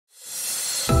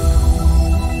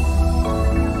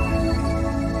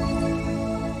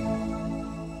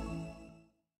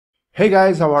Hey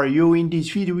guys, how are you? In this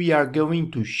video we are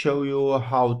going to show you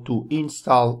how to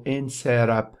install and set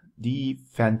up the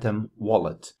Phantom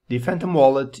wallet. The Phantom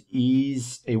wallet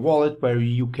is a wallet where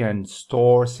you can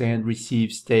store, send,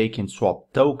 receive, stake and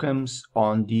swap tokens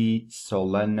on the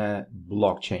Solana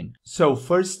blockchain. So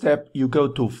first step, you go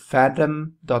to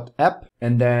phantom.app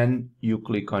and then you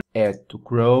click on add to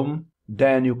Chrome.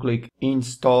 Then you click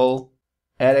install,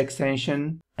 add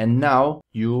extension. And now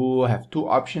you have two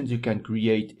options. You can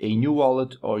create a new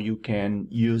wallet or you can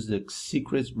use the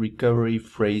secret recovery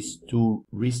phrase to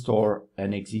restore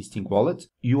an existing wallet.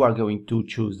 You are going to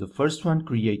choose the first one,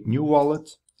 create new wallet.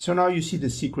 So now you see the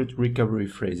secret recovery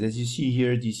phrase. As you see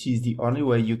here, this is the only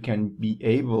way you can be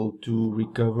able to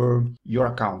recover your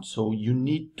account. So you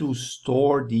need to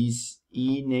store this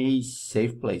in a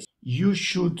safe place. You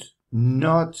should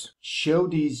not show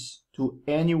this to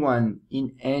anyone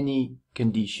in any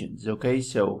conditions. Okay,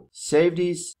 so save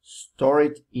this, store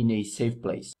it in a safe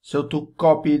place. So to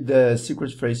copy the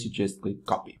secret phrase, you just click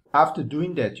copy. After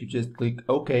doing that, you just click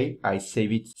OK, I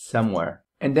save it somewhere.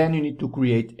 And then you need to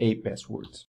create a password.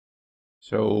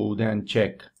 So then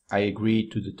check I agree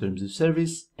to the terms of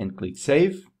service and click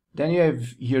save. Then you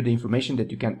have here the information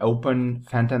that you can open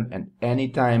Phantom at any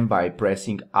time by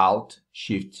pressing Alt,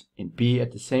 Shift and P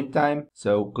at the same time.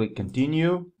 So click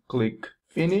continue, click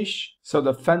finish. So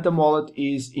the Phantom wallet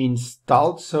is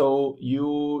installed. So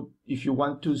if you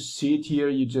want to see it here,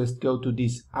 you just go to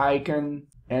this icon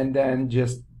and then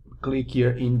just click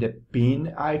here in the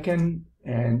pin icon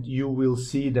and you will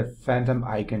see the Phantom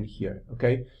icon here.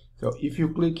 Okay, so if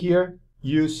you click here,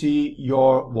 you see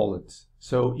your wallet.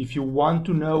 So if you want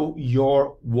to know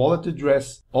your wallet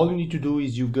address, all you need to do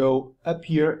is you go up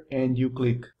here and you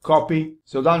click copy.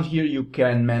 So down here you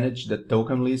can manage the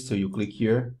token list. So you click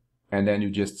here and then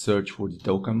you just search for the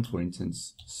token, for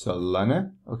instance,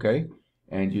 Solana, okay?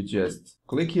 And you just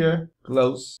click here,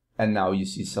 close, and now you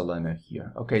see Solana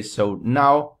here. Okay, so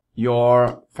now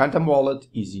your Phantom wallet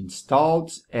is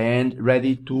installed and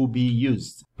ready to be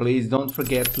used. Please don't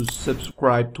forget to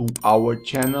subscribe to our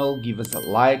channel, give us a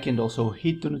like and also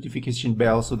hit the notification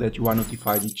bell so that you are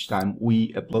notified each time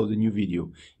we upload a new video.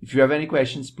 If you have any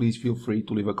questions, please feel free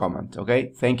to leave a comment,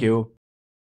 okay? Thank you.